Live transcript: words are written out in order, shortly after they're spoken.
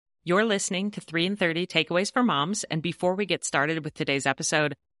You're listening to 3 in 30 Takeaways for Moms, and before we get started with today's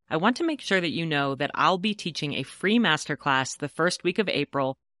episode, I want to make sure that you know that I'll be teaching a free masterclass the first week of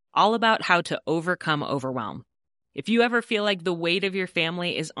April all about how to overcome overwhelm. If you ever feel like the weight of your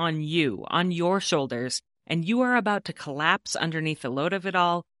family is on you, on your shoulders, and you are about to collapse underneath the load of it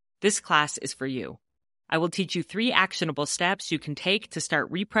all, this class is for you. I will teach you 3 actionable steps you can take to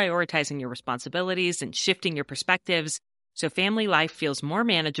start reprioritizing your responsibilities and shifting your perspectives so family life feels more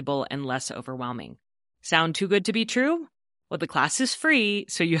manageable and less overwhelming. Sound too good to be true? Well, the class is free,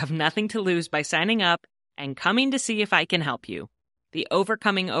 so you have nothing to lose by signing up and coming to see if I can help you. The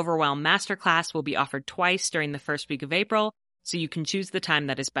Overcoming Overwhelm Masterclass will be offered twice during the first week of April, so you can choose the time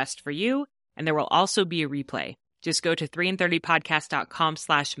that is best for you, and there will also be a replay. Just go to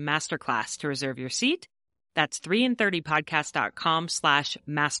 3in30podcast.com/masterclass to reserve your seat. That's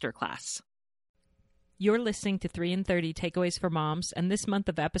 3in30podcast.com/masterclass. You're listening to 3 in 30 Takeaways for Moms, and this month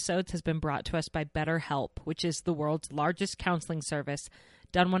of episodes has been brought to us by BetterHelp, which is the world's largest counseling service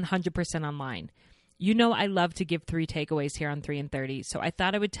done 100% online. You know I love to give 3 takeaways here on 3 in 30, so I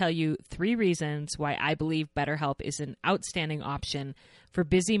thought I would tell you 3 reasons why I believe BetterHelp is an outstanding option for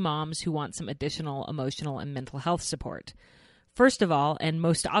busy moms who want some additional emotional and mental health support. First of all, and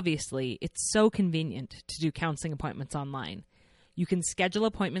most obviously, it's so convenient to do counseling appointments online. You can schedule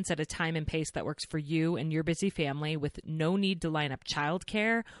appointments at a time and pace that works for you and your busy family with no need to line up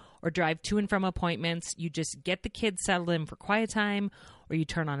childcare or drive to and from appointments. You just get the kids settled in for quiet time, or you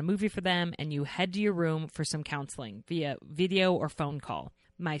turn on a movie for them and you head to your room for some counseling via video or phone call.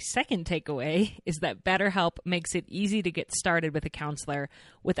 My second takeaway is that BetterHelp makes it easy to get started with a counselor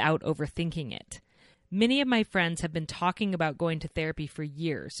without overthinking it. Many of my friends have been talking about going to therapy for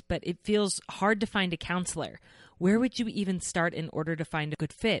years, but it feels hard to find a counselor. Where would you even start in order to find a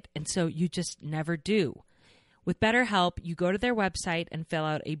good fit? And so you just never do. With BetterHelp, you go to their website and fill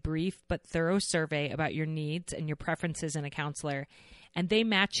out a brief but thorough survey about your needs and your preferences in a counselor, and they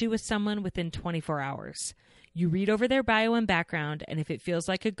match you with someone within 24 hours. You read over their bio and background, and if it feels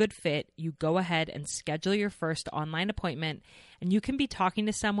like a good fit, you go ahead and schedule your first online appointment, and you can be talking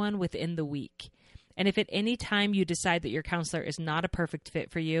to someone within the week. And if at any time you decide that your counselor is not a perfect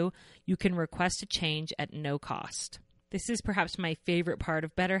fit for you, you can request a change at no cost. This is perhaps my favorite part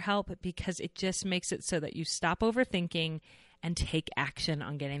of BetterHelp because it just makes it so that you stop overthinking and take action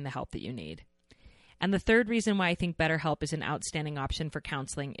on getting the help that you need. And the third reason why I think BetterHelp is an outstanding option for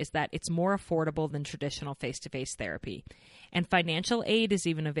counseling is that it's more affordable than traditional face-to-face therapy. And financial aid is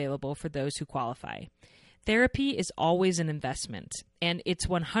even available for those who qualify. Therapy is always an investment, and it's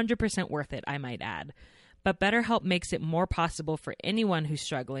 100% worth it, I might add. But BetterHelp makes it more possible for anyone who's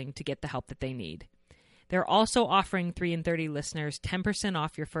struggling to get the help that they need. They're also offering 3 in 30 listeners 10%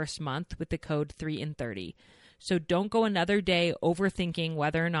 off your first month with the code 3 in 30. So don't go another day overthinking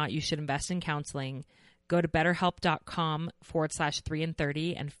whether or not you should invest in counseling. Go to betterhelp.com/3 in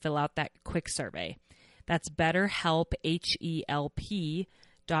 30 and fill out that quick survey. That's BetterHelp,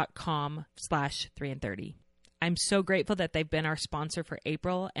 HELP.com/3 in 30. I'm so grateful that they've been our sponsor for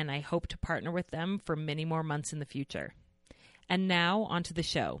April, and I hope to partner with them for many more months in the future. And now, onto the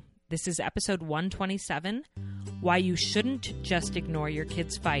show. This is episode 127, Why You Shouldn't Just Ignore Your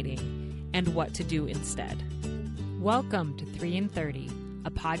Kids Fighting, and What to Do Instead. Welcome to 3 in 30,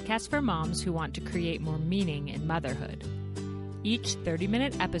 a podcast for moms who want to create more meaning in motherhood. Each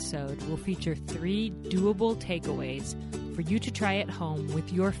 30-minute episode will feature 3 doable takeaways for you to try at home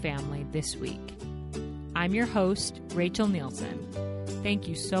with your family this week. I'm your host, Rachel Nielsen. Thank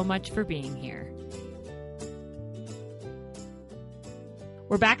you so much for being here.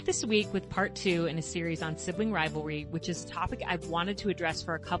 We're back this week with part 2 in a series on sibling rivalry, which is a topic I've wanted to address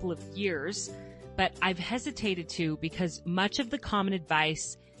for a couple of years, but I've hesitated to because much of the common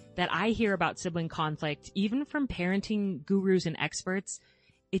advice that I hear about sibling conflict, even from parenting gurus and experts,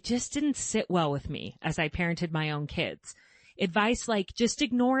 it just didn't sit well with me as I parented my own kids. Advice like, just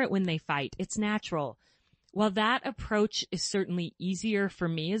ignore it when they fight. It's natural. While that approach is certainly easier for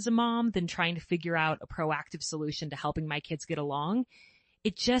me as a mom than trying to figure out a proactive solution to helping my kids get along,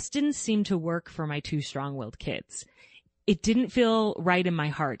 it just didn't seem to work for my 2 strong-willed kids. It didn't feel right in my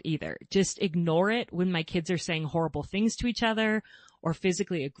heart either. Just ignore it when my kids are saying horrible things to each other or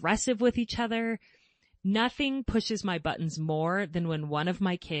physically aggressive with each other. Nothing pushes my buttons more than when one of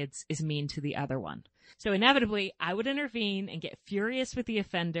my kids is mean to the other one. So inevitably, I would intervene and get furious with the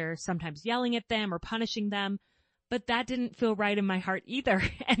offender, sometimes yelling at them or punishing them. But that didn't feel right in my heart either,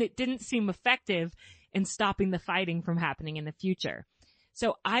 and it didn't seem effective in stopping the fighting from happening in the future.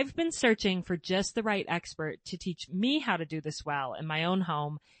 So I've been searching for just the right expert to teach me how to do this well in my own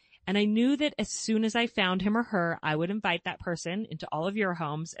home, And I knew that as soon as I found him or her, I would invite that person into all of your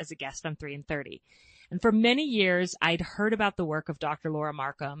homes as a guest on 3 in 30. And for many years, I'd heard about the work of Dr. Laura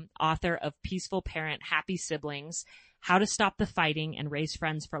Markham, author of Peaceful Parent, Happy Siblings, How to Stop the Fighting and Raise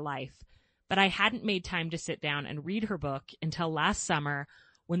Friends for Life. But I hadn't made time to sit down and read her book until last summer,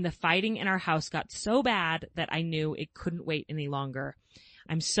 when the fighting in our house got so bad that I knew it couldn't wait any longer.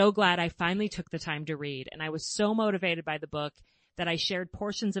 I'm so glad I finally took the time to read, and I was so motivated by the book that I shared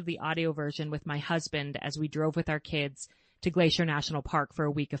portions of the audio version with my husband as we drove with our kids to Glacier National Park for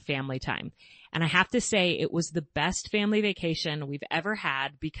a week of family time. And I have to say it was the best family vacation we've ever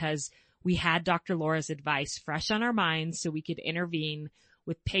had because we had Dr. Laura's advice fresh on our minds so we could intervene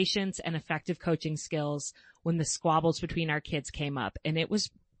with patience and effective coaching skills when the squabbles between our kids came up. And it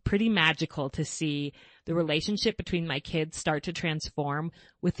was pretty magical to see the relationship between my kids start to transform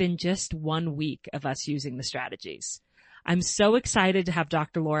within just 1 week of us using the strategies. I'm so excited to have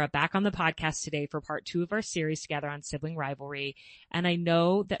Dr. Laura back on the podcast today for part 2 of our series together on sibling rivalry. And I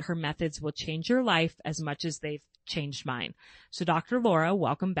know that her methods will change your life as much as they've changed mine. So Dr. Laura,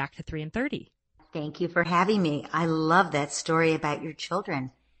 welcome back to 3 in 30. Thank you for having me. I love that story about your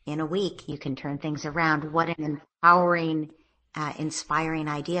children. In a week, you can turn things around. What an empowering, inspiring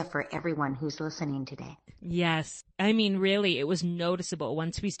idea for everyone who's listening today. Yes. I mean, really, it was noticeable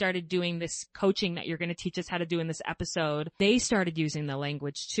once we started doing this coaching that you're going to teach us how to do in this episode. They started using the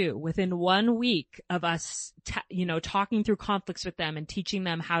language too. Within 1 week of us, talking through conflicts with them and teaching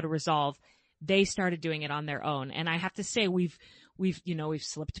them how to resolve, they started doing it on their own. And I have to say, we've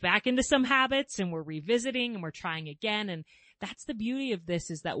slipped back into some habits and we're revisiting and we're trying again. And that's the beauty of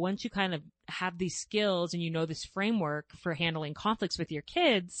this, is that once you kind of have these skills and you know this framework for handling conflicts with your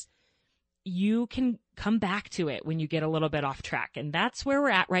kids, you can come back to it when you get a little bit off track. And that's where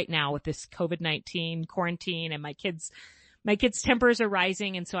we're at right now with this COVID-19 quarantine, and my kids' tempers are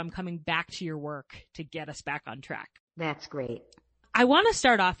rising. And so I'm coming back to your work to get us back on track. That's great. I want to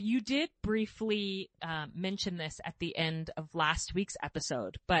start off. You did briefly mention this at the end of last week's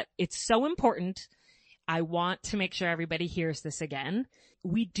episode, but it's so important. I want to make sure everybody hears this again.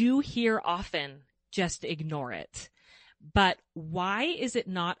 We do hear often, just ignore it. But why is it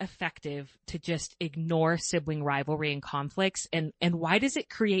not effective to just ignore sibling rivalry and conflicts? And why does it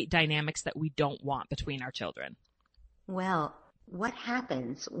create dynamics that we don't want between our children? Well, what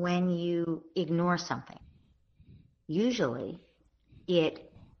happens when you ignore something? Usually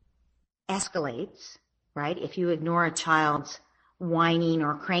it escalates, right? If you ignore a child's whining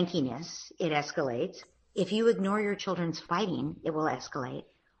or crankiness, it escalates. If you ignore your children's fighting, it will escalate.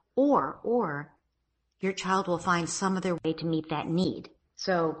 Or your child will find some other way to meet that need.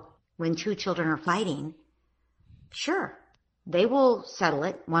 So when two children are fighting, sure, they will settle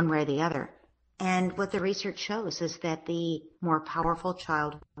it one way or the other. And what the research shows is that the more powerful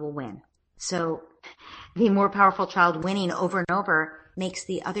child will win. So the more powerful child winning over and over makes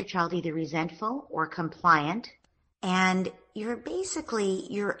the other child either resentful or compliant. And you're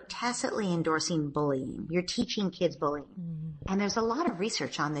tacitly endorsing bullying. You're teaching kids bullying. Mm-hmm. And there's a lot of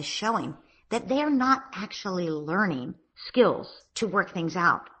research on this showing that they're not actually learning skills to work things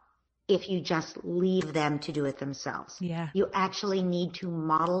out if you just leave them to do it themselves. Yeah. You actually need to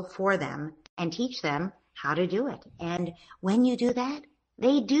model for them and teach them how to do it. And when you do that,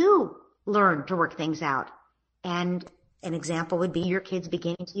 they do learn to work things out. And an example would be your kids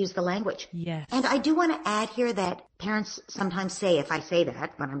beginning to use the language. Yes. And I do want to add here that parents sometimes say, if I say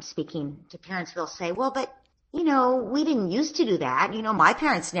that, when I'm speaking to parents, they'll say, well, but we didn't used to do that. My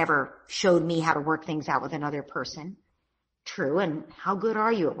parents never showed me how to work things out with another person. True. And how good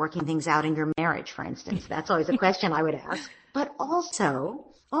are you at working things out in your marriage, for instance? That's always a question I would ask. But also,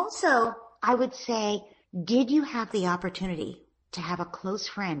 I would say, did you have the opportunity to have a close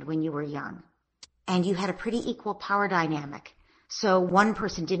friend when you were young? And you had a pretty equal power dynamic. So one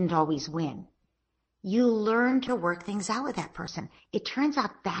person didn't always win. You learn to work things out with that person. It turns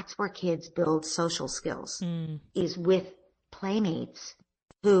out that's where kids build social skills, is with playmates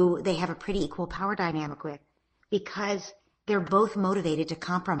who they have a pretty equal power dynamic with, because they're both motivated to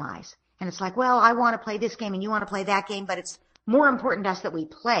compromise. And it's like, well, I want to play this game and you want to play that game, but it's more important to us that we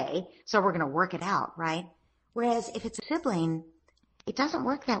play, so we're going to work it out, right? Whereas if it's a sibling, it doesn't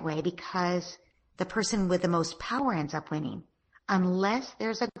work that way, because the person with the most power ends up winning, unless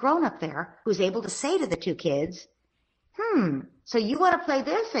there's a grown-up there who's able to say to the two kids, so you want to play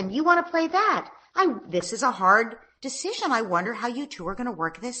this and you want to play that. This is a hard decision. I wonder how you two are going to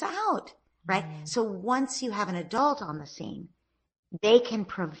work this out, right? So once you have an adult on the scene, they can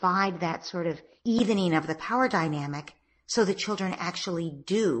provide that sort of evening of the power dynamic, so the children actually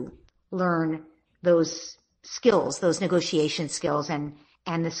do learn those skills, those negotiation skills, and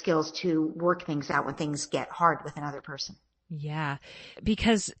and the skills to work things out when things get hard with another person. Yeah,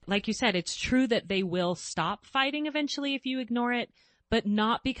 because like you said, it's true that they will stop fighting eventually if you ignore it, but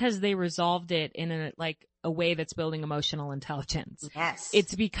not because they resolved it in a way that's building emotional intelligence. Yes.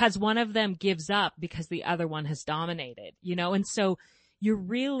 It's because one of them gives up because the other one has dominated, and so you're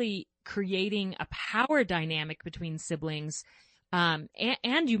really creating a power dynamic between siblings. And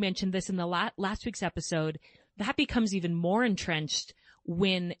you mentioned this in the last week's episode, that becomes even more entrenched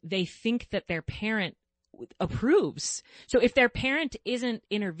when they think that their parent approves. So if their parent isn't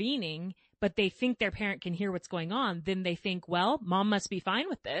intervening, but they think their parent can hear what's going on, then they think, well, mom must be fine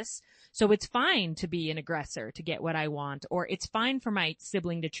with this. So it's fine to be an aggressor to get what I want, or it's fine for my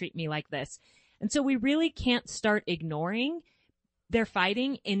sibling to treat me like this. And so we really can't start ignoring their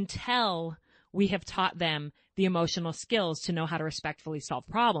fighting until we have taught them the emotional skills to know how to respectfully solve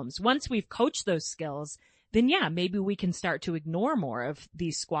problems. Once we've coached those skills, then yeah, maybe we can start to ignore more of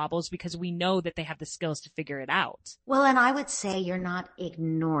these squabbles because we know that they have the skills to figure it out. Well, and I would say you're not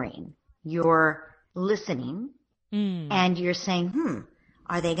ignoring. You're listening and you're saying,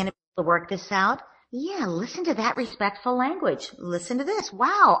 are they going to be able to work this out? Yeah, listen to that respectful language. Listen to this.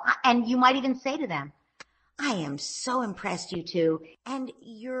 Wow. And you might even say to them, I am so impressed, you two. And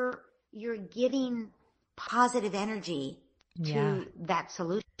you're giving positive energy to that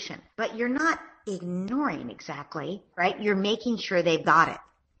solution, but you're not ignoring exactly, right? You're making sure they've got it.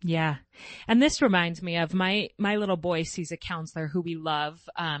 Yeah. And this reminds me of my little boy sees a counselor who we love.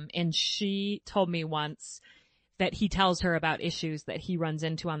 And she told me once that he tells her about issues that he runs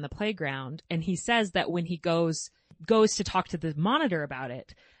into on the playground. And he says that when he goes to talk to the monitor about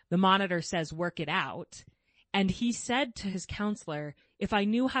it, the monitor says, work it out. And he said to his counselor, if I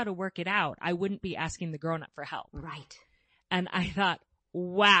knew how to work it out, I wouldn't be asking the grown-up for help. Right. And I thought,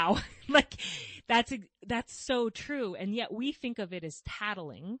 wow, like that's so true. And yet we think of it as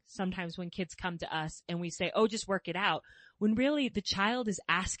tattling sometimes when kids come to us and we say, oh, just work it out. When really the child is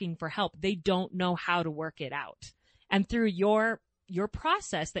asking for help. They don't know how to work it out. And through your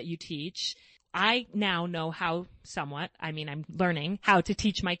process that you teach, I now know how I'm learning how to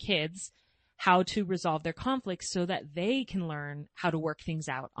teach my kids how to resolve their conflicts so that they can learn how to work things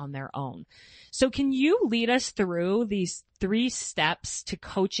out on their own. So can you lead us through these 3 steps to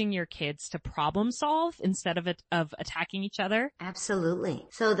coaching your kids to problem solve instead of attacking each other? Absolutely.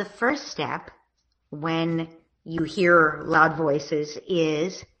 So the first step when you hear loud voices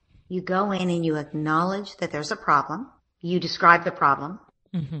is you go in and you acknowledge that there's a problem. You describe the problem.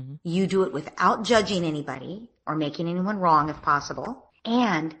 Mm-hmm. You do it without judging anybody or making anyone wrong if possible.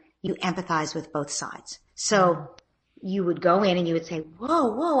 And you empathize with both sides. So you would go in and you would say,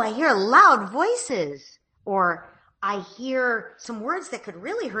 whoa, I hear loud voices. Or I hear some words that could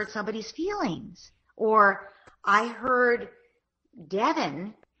really hurt somebody's feelings. Or I heard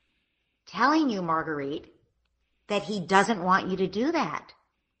Devin telling you, Marguerite, that he doesn't want you to do that.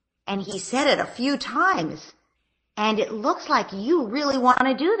 And he said it a few times. And it looks like you really want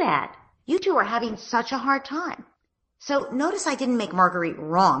to do that. You two are having such a hard time. So notice I didn't make Marguerite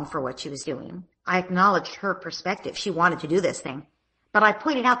wrong for what she was doing. I acknowledged her perspective. She wanted to do this thing. But I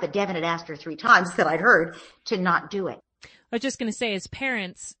pointed out that Devin had asked her 3 times that I'd heard to not do it. I was just going to say, as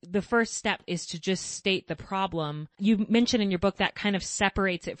parents, the first step is to just state the problem. You mentioned in your book that kind of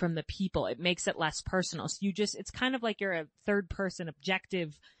separates it from the people. It makes it less personal. So it's kind of like you're a third person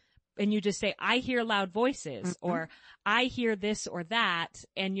objective and you just say, I hear loud voices or I hear this or that.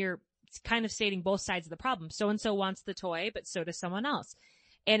 And you're kind of stating both sides of the problem. So-and-so wants the toy, but so does someone else.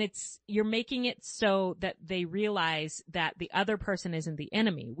 And you're making it so that they realize that the other person isn't the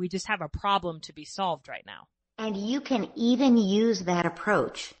enemy. We just have a problem to be solved right now. And you can even use that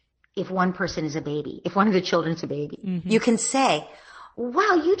approach if one person is a baby, if one of the children's a baby. Mm-hmm. You can say,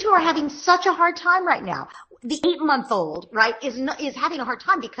 wow, you two are having such a hard time right now. The 8-month-old, right, is having a hard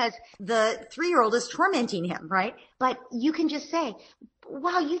time because the 3-year-old is tormenting him, right? But you can just say,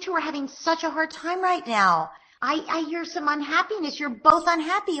 wow, you two are having such a hard time right now. I hear some unhappiness. You're both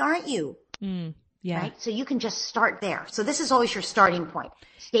unhappy, aren't you? Yeah. Right? So you can just start there. So this is always your starting point.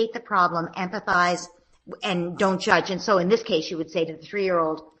 State the problem, empathize, and don't judge. And so in this case, you would say to the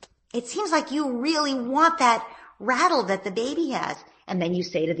 3-year-old, it seems like you really want that rattle that the baby has. And then you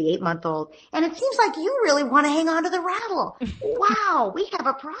say to the 8-month-old, and it seems like you really want to hang on to the rattle. Wow, we have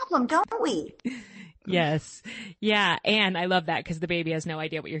a problem, don't we? Yes. Yeah. And I love that because the baby has no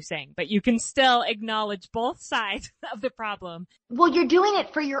idea what you're saying, but you can still acknowledge both sides of the problem. Well, you're doing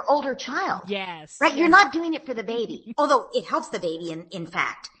it for your older child. Yes. Right? Yes. You're not doing it for the baby, although it helps the baby in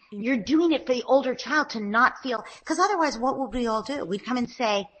fact. You're doing it for the older child to not feel, because otherwise what would we all do? We'd come and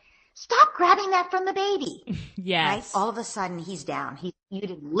say, Stop grabbing that from the baby. Yes. Right? All of a sudden he's down. You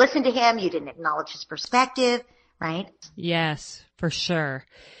didn't listen to him. You didn't acknowledge his perspective, right? Yes, for sure.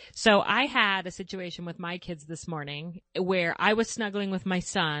 So I had a situation with my kids this morning where I was snuggling with my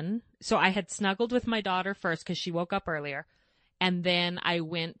son. So I had snuggled with my daughter first because she woke up earlier. And then I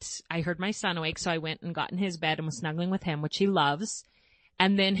heard my son awake. So I went and got in his bed and was snuggling with him, which he loves.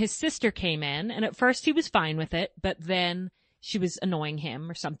 And then his sister came in, and at first he was fine with it, but then she was annoying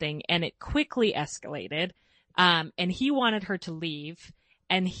him or something, and it quickly escalated. And he wanted her to leave,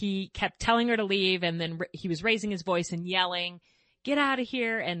 and he kept telling her to leave, and then he was raising his voice and yelling, "Get out of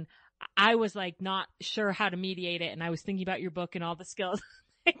here." And I was like not sure how to mediate it, and I was thinking about your book and all the skills.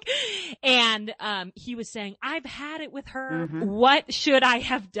 And he was saying, "I've had it with her. Mm-hmm. What should I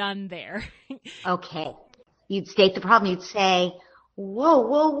have done there?" Okay. You'd state the problem. You'd say,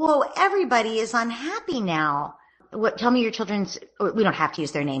 whoa, everybody is unhappy now. Tell me your children's, we don't have to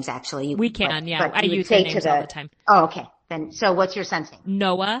use their names actually. We can, yeah. But I use their names all the time. Oh, okay. Then, so what's your son's name?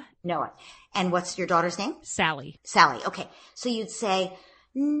 Noah. And what's your daughter's name? Sally. Okay. So you'd say,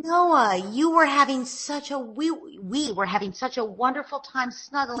 Noah, you were having we were having such a wonderful time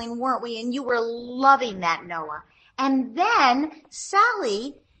snuggling, weren't we? And you were loving that, Noah. And then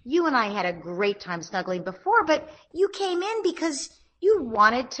Sally, you and I had a great time snuggling before, but you came in because you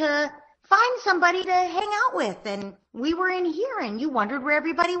wanted to find somebody to hang out with, and we were in here and you wondered where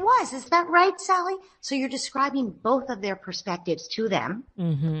everybody was. Is that right, Sally? So you're describing both of their perspectives to them.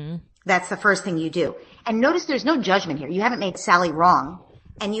 Mm-hmm. That's the first thing you do. And notice there's no judgment here. You haven't made Sally wrong,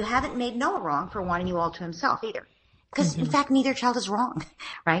 and you haven't made Noah wrong for wanting you all to himself either. Because in fact, neither child is wrong,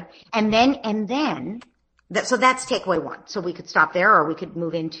 right? And then, so that's takeaway one. So we could stop there, or we could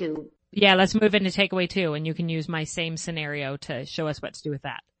move into. Yeah, let's move into takeaway 2, and you can use my same scenario to show us what to do with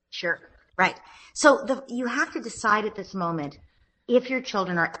that. Sure. Right. So you have to decide at this moment if your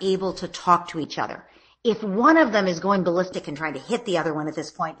children are able to talk to each other. If one of them is going ballistic and trying to hit the other one at this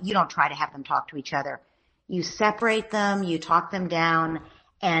point, you don't try to have them talk to each other. You separate them, you talk them down,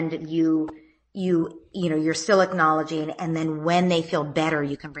 and you're still acknowledging, and then when they feel better,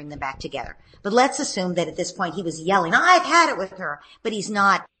 you can bring them back together. But let's assume that at this point he was yelling, "I've had it with her," but he's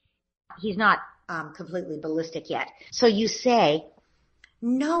not completely ballistic yet. So you say,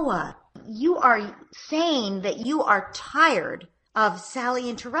 "Noah, you are saying that you are tired of Sally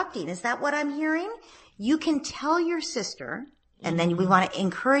interrupting. Is that what I'm hearing? You can tell your sister," and then we want to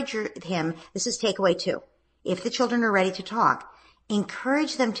encourage him. This is takeaway 2. If the children are ready to talk,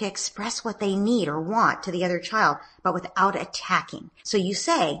 encourage them to express what they need or want to the other child, but without attacking. So you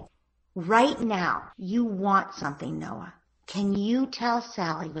say, "Right now, you want something, Noah. Can you tell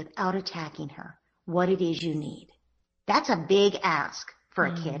Sally without attacking her what it is you need?" That's a big ask for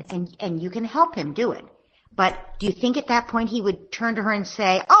a kid, and you can help him do it. But do you think at that point he would turn to her and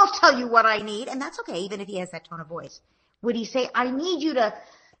say, "I'll tell you what I need"? And that's okay, even if he has that tone of voice. Would he say, "I need you to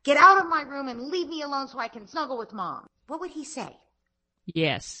get out of my room and leave me alone so I can snuggle with Mom"? What would he say?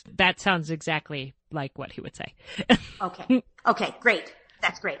 Yes, that sounds exactly like what he would say. Okay, great.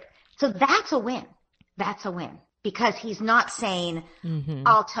 That's great. So that's a win. Because he's not saying,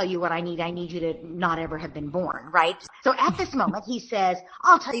 "I'll tell you what I need. I need you to not ever have been born," right? So at this moment, he says,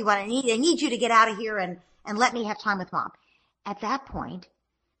 "I'll tell you what I need. I need you to get out of here and let me have time with Mom." At that point,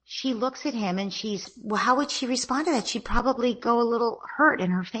 she looks at him and how would she respond to that? She'd probably go a little hurt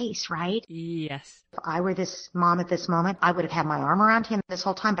in her face, right? Yes. If I were this mom at this moment, I would have had my arm around him this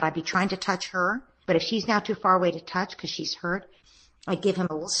whole time, but I'd be trying to touch her. But if she's now too far away to touch because she's hurt, I'd give him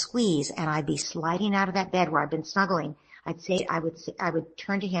a little squeeze and I'd be sliding out of that bed where I've been snuggling. I would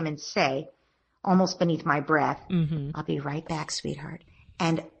turn to him and say, almost beneath my breath, "I'll be right back, sweetheart."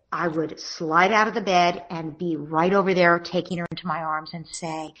 And I would slide out of the bed and be right over there taking her into my arms and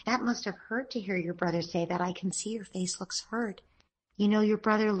say, "That must have hurt to hear your brother say that. I can see your face looks hurt. You know your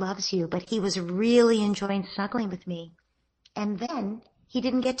brother loves you, but he was really enjoying snuggling with me. And then he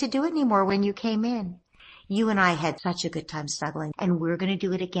didn't get to do it anymore when you came in. You and I had such a good time snuggling, and we're going to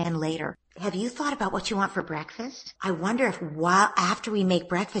do it again later. Have you thought about what you want for breakfast? I wonder if after we make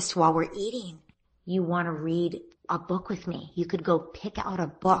breakfast while we're eating, you want to read a book with me. You could go pick out a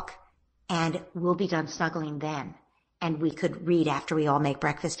book, and we'll be done snuggling then, and we could read after we all make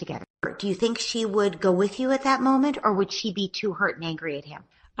breakfast together." Do you think she would go with you at that moment, or would she be too hurt and angry at him?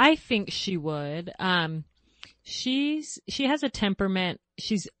 I think she would. She has a temperament.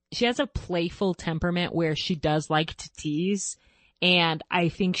 She has a playful temperament where she does like to tease. And I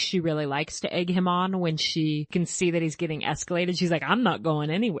think she really likes to egg him on when she can see that he's getting escalated. She's like, "I'm not going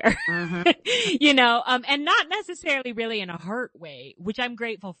anywhere." And not necessarily really in a hurt way, which I'm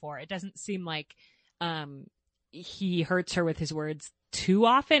grateful for. It doesn't seem like, he hurts her with his words too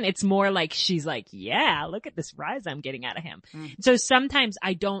often. It's more like she's like, yeah, look at this rise I'm getting out of him. So sometimes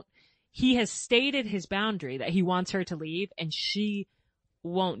he has stated his boundary that he wants her to leave and she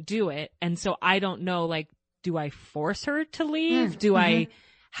won't do it. And so I don't know, like, do I force her to leave?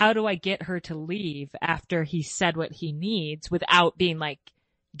 How do I get her to leave after he said what he needs without being like,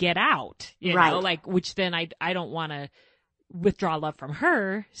 get out, you know, like, which then I don't want to withdraw love from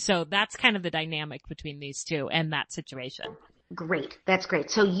her. So that's kind of the dynamic between these two and that situation. Great. That's great.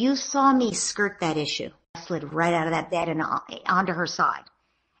 So you saw me skirt that issue. I slid right out of that bed and onto her side.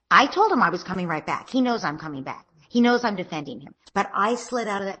 I told him I was coming right back. He knows I'm coming back. He knows I'm defending him. But I slid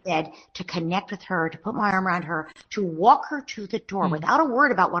out of that bed to connect with her, to put my arm around her, to walk her to the door without a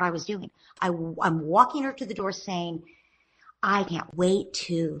word about what I was doing. I'm walking her to the door saying, I can't wait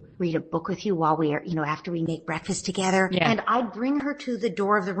to read a book with you while we are, you know, after we make breakfast together. Yeah. And I'd bring her to the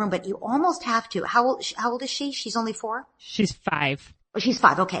door of the room, but you almost have to. How old is she? She's only 4? She's 5. Oh, she's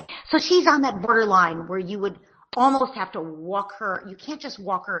 5. Okay. So she's on that borderline where you would almost have to walk her. You can't just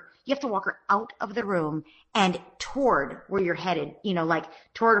walk her. You have to walk her out of the room and toward where you're headed, you know, like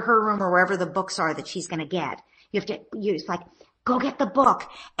toward her room or wherever the books are that she's going to get. It's like, go get the book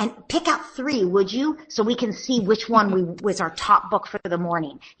and pick out 3, would you? So we can see which one was our top book for the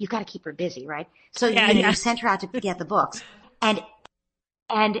morning. You've got to keep her busy, right? So you sent her out to get the books and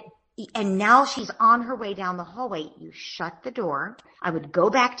now she's on her way down the hallway. You shut the door. I would go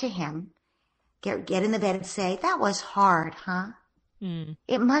back to him, get in the bed and say, that was hard, huh?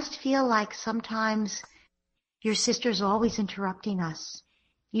 It must feel like sometimes your sister's always interrupting us.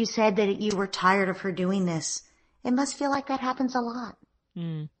 You said that you were tired of her doing this. It must feel like that happens a lot.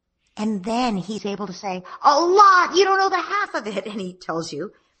 And then he's able to say, a lot, you don't know the half of it. And he tells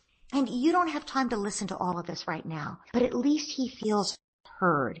you, and you don't have time to listen to all of this right now, but at least he feels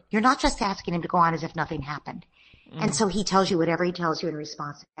heard. You're not just asking him to go on as if nothing happened. And so he tells you whatever he tells you in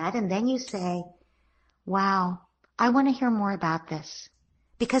response to that. And then you say, wow, I want to hear more about this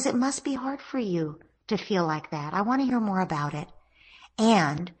because it must be hard for you to feel like that. I want to hear more about it.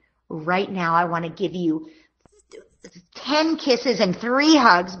 And right now I want to give you 10 kisses and 3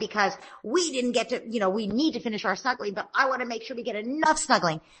 hugs because we didn't get to, you know, we need to finish our snuggling, but I want to make sure we get enough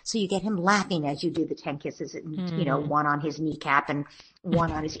snuggling. So you get him laughing as you do the 10 kisses, and, you know, 1 on his kneecap and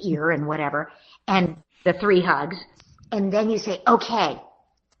 1 on his ear and whatever, and the 3 hugs. And then you say, okay,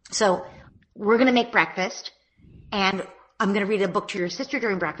 so we're going to make breakfast and I'm going to read a book to your sister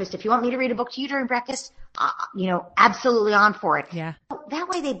during breakfast. If you want me to read a book to you during breakfast, you know, absolutely on for it. Yeah. That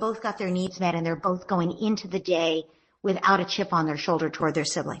way they both got their needs met and they're both going into the day without a chip on their shoulder toward their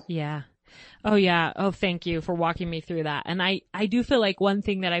sibling. Yeah. Oh, yeah. Oh, thank you for walking me through that. And I do feel like one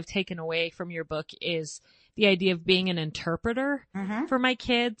thing that I've taken away from your book is the idea of being an interpreter for my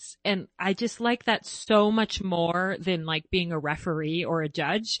kids. And I just like that so much more than like being a referee or a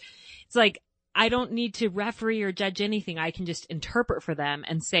judge. It's like, I don't need to referee or judge anything. I can just interpret for them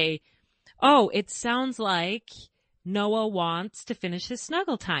and say, oh, it sounds like Noah wants to finish his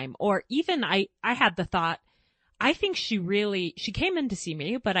snuggle time. Or even I had the thought, I think she came in to see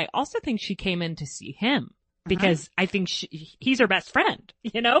me, but I also think she came in to see him because I think he's her best friend,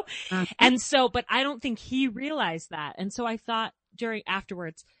 you know? And so, but I don't think he realized that. And so I thought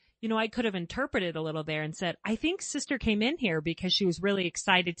afterwards, you know, I could have interpreted a little there and said, I think sister came in here because she was really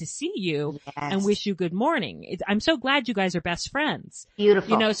excited to see you and wish you good morning. I'm so glad you guys are best friends.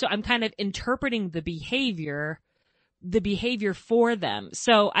 Beautiful. You know, so I'm kind of interpreting the behavior for them.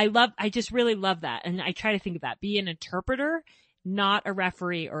 So I just really love that. And I try to think of that. Be an interpreter, not a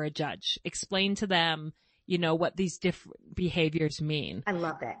referee or a judge. Explain to them, you know, what these different behaviors mean. I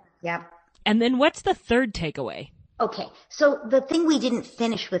love that. Yep. And then what's the third takeaway? Okay. So the thing we didn't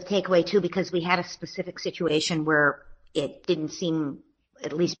finish with takeaway 2 because we had a specific situation where it didn't seem,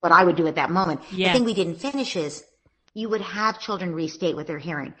 at least what I would do at that moment. Yeah. The thing we didn't finish is you would have children restate what they're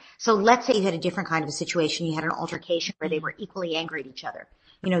hearing. So let's say you had a different kind of a situation. You had an altercation where they were equally angry at each other.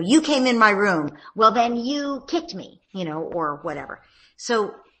 You know, you came in my room. Well, then you kicked me, you know, or whatever.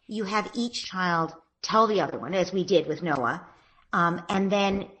 So you have each child tell the other one, as we did with Noah. And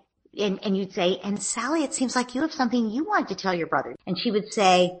then you'd say, and Sally, it seems like you have something you wanted to tell your brother. And she would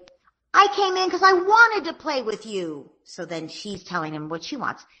say, I came in because I wanted to play with you. So then she's telling him what she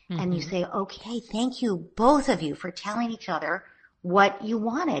wants. And you say, okay, thank you, both of you, for telling each other what you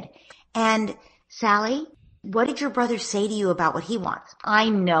wanted. And Sally, what did your brother say to you about what he wants? I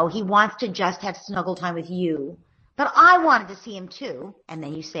know he wants to just have snuggle time with you, but I wanted to see him too. And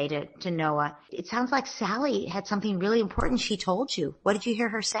then you say to Noah, it sounds like Sally had something really important she told you. What did you hear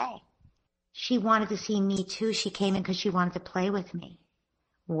her say? She wanted to see me too. She came in because she wanted to play with me.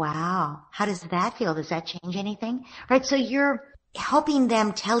 Wow. How does that feel? Does that change anything? Right. So you're helping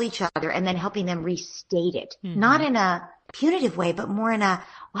them tell each other and then helping them restate it, not in a punitive way, but more in a,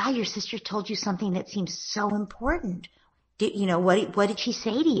 wow, your sister told you something that seems so important. What did she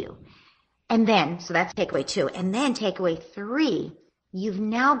say to you? And then, so that's takeaway 2. And then takeaway 3, you've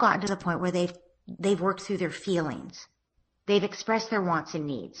now gotten to the point where they've worked through their feelings. They've expressed their wants and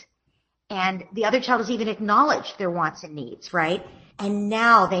needs. And the other child has even acknowledged their wants and needs, right? And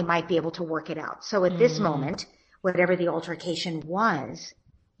now they might be able to work it out. So at this moment, whatever the altercation was,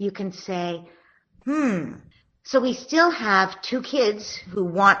 you can say, so we still have 2 kids who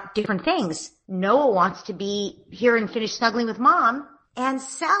want different things. Noah wants to be here and finish snuggling with mom, and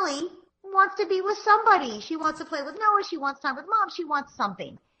Sally wants to be with somebody. She wants to play with Noah. She wants time with mom. She wants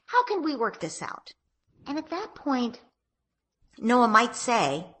something. How can we work this out? And at that point, Noah might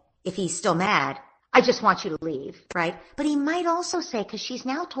say, if he's still mad, I just want you to leave, right? But he might also say, because she's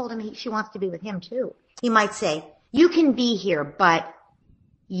now told him she wants to be with him too. He might say, you can be here, but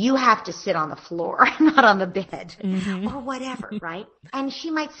you have to sit on the floor, not on the bed, or whatever, right? And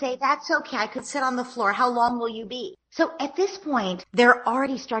she might say, that's okay. I could sit on the floor. How long will you be? So at this point, they're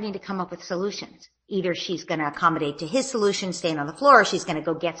already starting to come up with solutions. Either she's going to accommodate to his solution, staying on the floor, or she's going to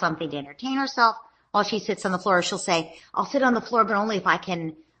go get something to entertain herself while she sits on the floor. She'll say, I'll sit on the floor, but only if I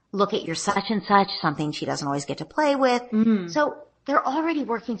can look at your such and such, something she doesn't always get to play with. So they're already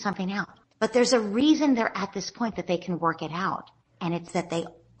working something out. But there's a reason they're at this point that they can work it out. And it's that they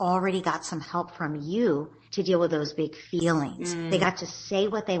already got some help from you to deal with those big feelings. They got to say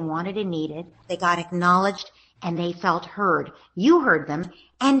what they wanted and needed. They got acknowledged and they felt heard. You heard them.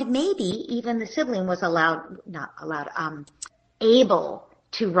 And maybe even the sibling was able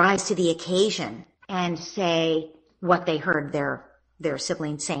to rise to the occasion and say what they heard their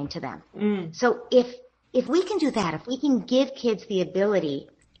sibling saying to them. So if we can do that, if we can give kids the ability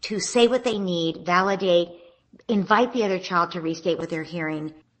to say what they need, validate, invite the other child to restate what they're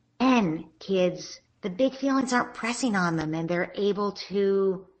hearing, and kids, the big feelings aren't pressing on them and they're able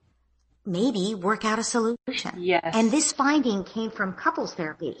to maybe work out a solution. Yes. And this finding came from couples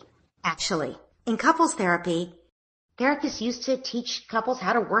therapy, actually. In couples therapy, therapists used to teach couples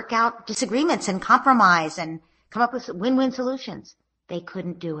how to work out disagreements and compromise and come up with win-win solutions. They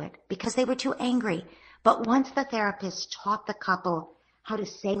couldn't do it because they were too angry. But once the therapist taught the couple how to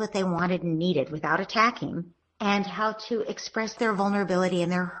say what they wanted and needed without attacking, and how to express their vulnerability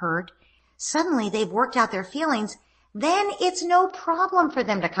and their hurt, suddenly they've worked out their feelings, then it's no problem for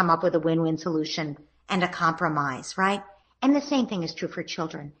them to come up with a win-win solution and a compromise, right? And the same thing is true for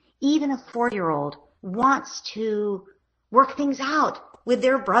children. Even a 4-year-old wants to work things out with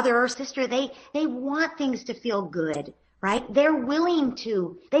their brother or sister. They want things to feel good, right? They're willing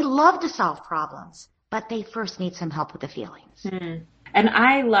to, they love to solve problems, but they first need some help with the feelings. And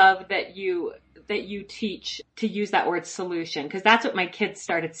I love that you teach to use that word solution, because that's what my kids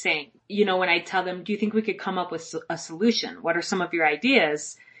started saying. You know, when I tell them, do you think we could come up with a solution? What are some of your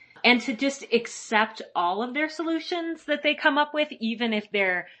ideas? And to just accept all of their solutions that they come up with, even if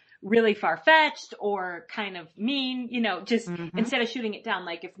they're really far-fetched or kind of mean, you know, just instead of shooting it down.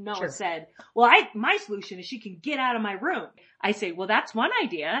 Like if Noah said, well, my solution is she can get out of my room. I say, well, that's one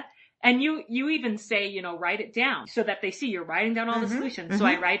idea. And you even say, you know, write it down so that they see you're writing down all the solutions. So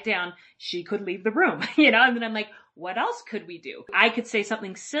I write down, she could leave the room, you know, and then I'm like, what else could we do? I could say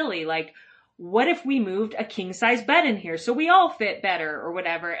something silly like, what if we moved a king size bed in here so we all fit better or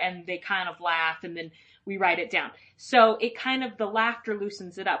whatever? And they kind of laugh and then we write it down. So it kind of, the laughter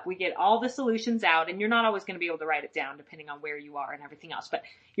loosens it up. We get all the solutions out, and you're not always going to be able to write it down depending on where you are and everything else, but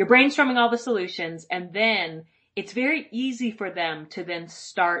you're brainstorming all the solutions, and then it's very easy for them to then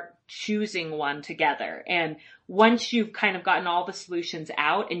start choosing one together. And once you've kind of gotten all the solutions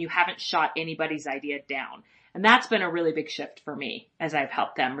out and you haven't shot anybody's idea down. And that's been a really big shift for me as I've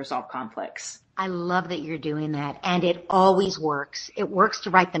helped them resolve conflicts. I love that you're doing that. And it always works. It works to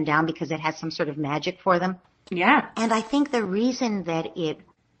write them down because it has some sort of magic for them. Yeah. And I think the reason that it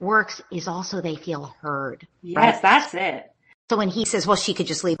works is also they feel heard. Yes, right? That's it. So when he says, well, she could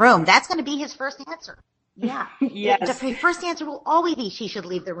just leave the room, that's going to be his first answer. Yeah. Yes. The first answer will always be she should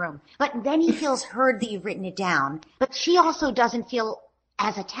leave the room. But then he feels heard that you've written it down. But she also doesn't feel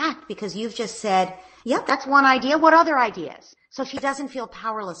as attacked because you've just said, yep, that's one idea. What other ideas? So she doesn't feel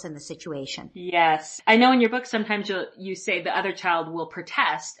powerless in the situation. Yes. I know in your book sometimes you say the other child will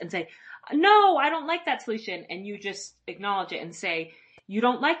protest and say, no, I don't like that solution. And you just acknowledge it and say, you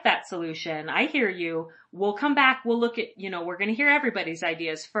don't like that solution. I hear you. We'll come back. We'll look at, you know, we're going to hear everybody's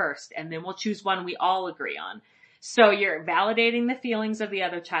ideas first, and then we'll choose one we all agree on. So you're validating the feelings of the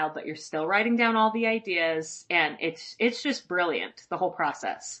other child, but you're still writing down all the ideas, and it's just brilliant, the whole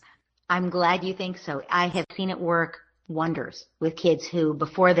process. I'm glad you think so. I have seen it work wonders with kids who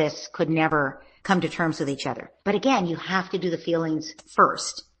before this could never come to terms with each other. But again, you have to do the feelings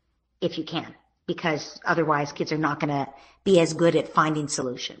first if you can, because otherwise kids are not going to be as good at finding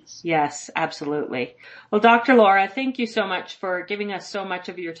solutions. Yes, absolutely. Well, Dr. Laura, thank you so much for giving us so much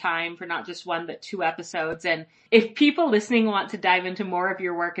of your time for not just one, but 2 episodes. And if people listening want to dive into more of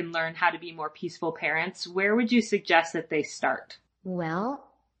your work and learn how to be more peaceful parents, where would you suggest that they start? Well,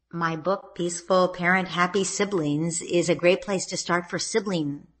 my book, Peaceful Parent, Happy Siblings, is a great place to start for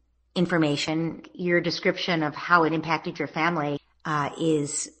sibling information. Your description of how it impacted your family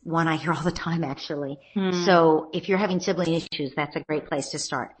is one I hear all the time, actually. So if you're having sibling issues, that's a great place to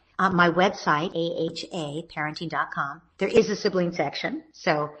start. My website, ahaparenting.com, there is a sibling section,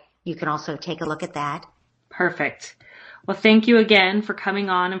 so you can also take a look at that. Perfect. Well, thank you again for coming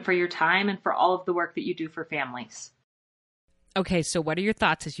on and for your time and for all of the work that you do for families. Okay, so what are your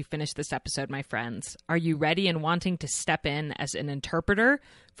thoughts as you finish this episode, my friends? Are you ready and wanting to step in as an interpreter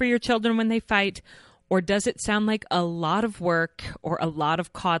for your children when they fight? Or does it sound like a lot of work or a lot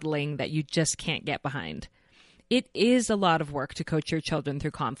of coddling that you just can't get behind? It is a lot of work to coach your children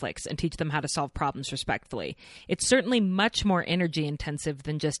through conflicts and teach them how to solve problems respectfully. It's certainly much more energy intensive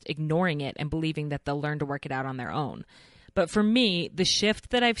than just ignoring it and believing that they'll learn to work it out on their own. But for me, the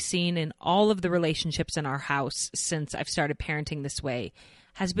shift that I've seen in all of the relationships in our house since I've started parenting this way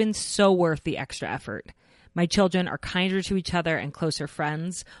has been so worth the extra effort. My children are kinder to each other and closer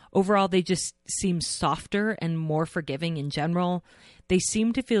friends. Overall, they just seem softer and more forgiving in general. They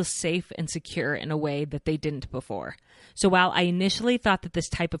seem to feel safe and secure in a way that they didn't before. So while I initially thought that this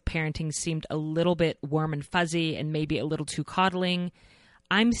type of parenting seemed a little bit warm and fuzzy and maybe a little too coddling,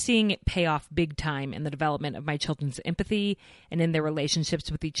 I'm seeing it pay off big time in the development of my children's empathy and in their relationships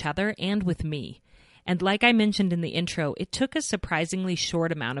with each other and with me. And like I mentioned in the intro, it took a surprisingly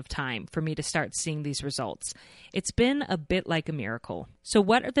short amount of time for me to start seeing these results. It's been a bit like a miracle. So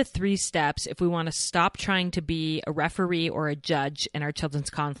what are the 3 steps if we want to stop trying to be a referee or a judge in our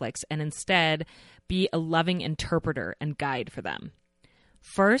children's conflicts and instead be a loving interpreter and guide for them?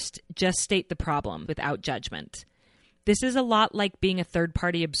 First, just state the problem without judgment. This is a lot like being a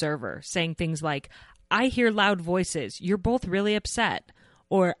third-party observer, saying things like, I hear loud voices, you're both really upset,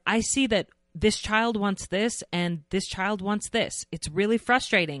 or I see that this child wants this and this child wants this. It's really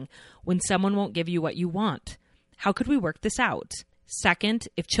frustrating when someone won't give you what you want. How could we work this out? Second,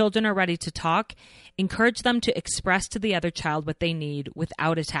 if children are ready to talk, encourage them to express to the other child what they need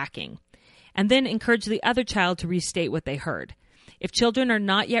without attacking. And then encourage the other child to restate what they heard. If children are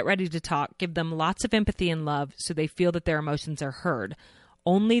not yet ready to talk, give them lots of empathy and love so they feel that their emotions are heard.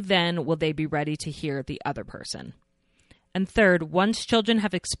 Only then will they be ready to hear the other person. And third, once children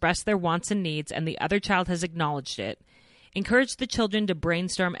have expressed their wants and needs and the other child has acknowledged it, encourage the children to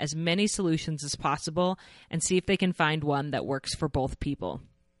brainstorm as many solutions as possible and see if they can find one that works for both people.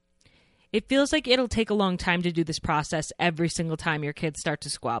 It feels like it'll take a long time to do this process every single time your kids start to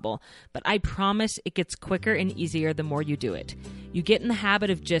squabble, but I promise it gets quicker and easier the more you do it. You get in the habit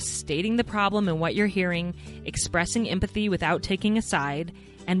of just stating the problem and what you're hearing, expressing empathy without taking a side,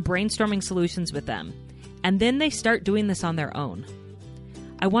 and brainstorming solutions with them. And then they start doing this on their own.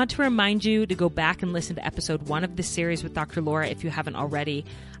 I want to remind you to go back and listen to episode 1 of this series with Dr. Laura if you haven't already.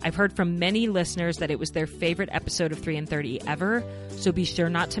 I've heard from many listeners that it was their favorite episode of 3 in 30 ever, so be sure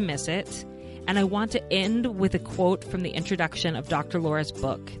not to miss it. And I want to end with a quote from the introduction of Dr. Laura's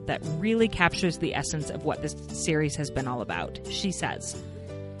book that really captures the essence of what this series has been all about. She says,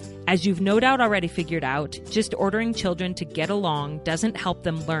 "As you've no doubt already figured out, just ordering children to get along doesn't help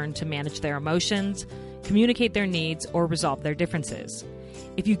them learn to manage their emotions, communicate their needs, or resolve their differences.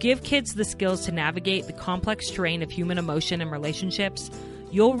 If you give kids the skills to navigate the complex terrain of human emotion and relationships,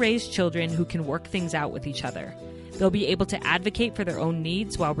 you'll raise children who can work things out with each other. They'll be able to advocate for their own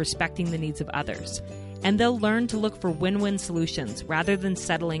needs while respecting the needs of others. And they'll learn to look for win-win solutions rather than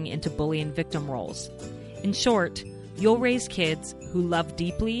settling into bully and victim roles. In short, you'll raise kids who love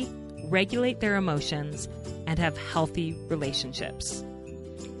deeply, regulate their emotions, and have healthy relationships."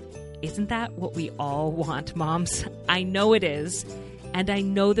 Isn't that what we all want, moms? I know it is. And I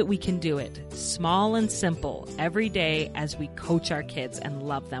know that we can do it, small and simple, every day as we coach our kids and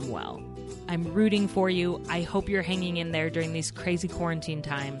love them well. I'm rooting for you. I hope you're hanging in there during these crazy quarantine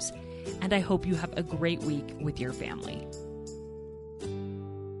times. And I hope you have a great week with your family.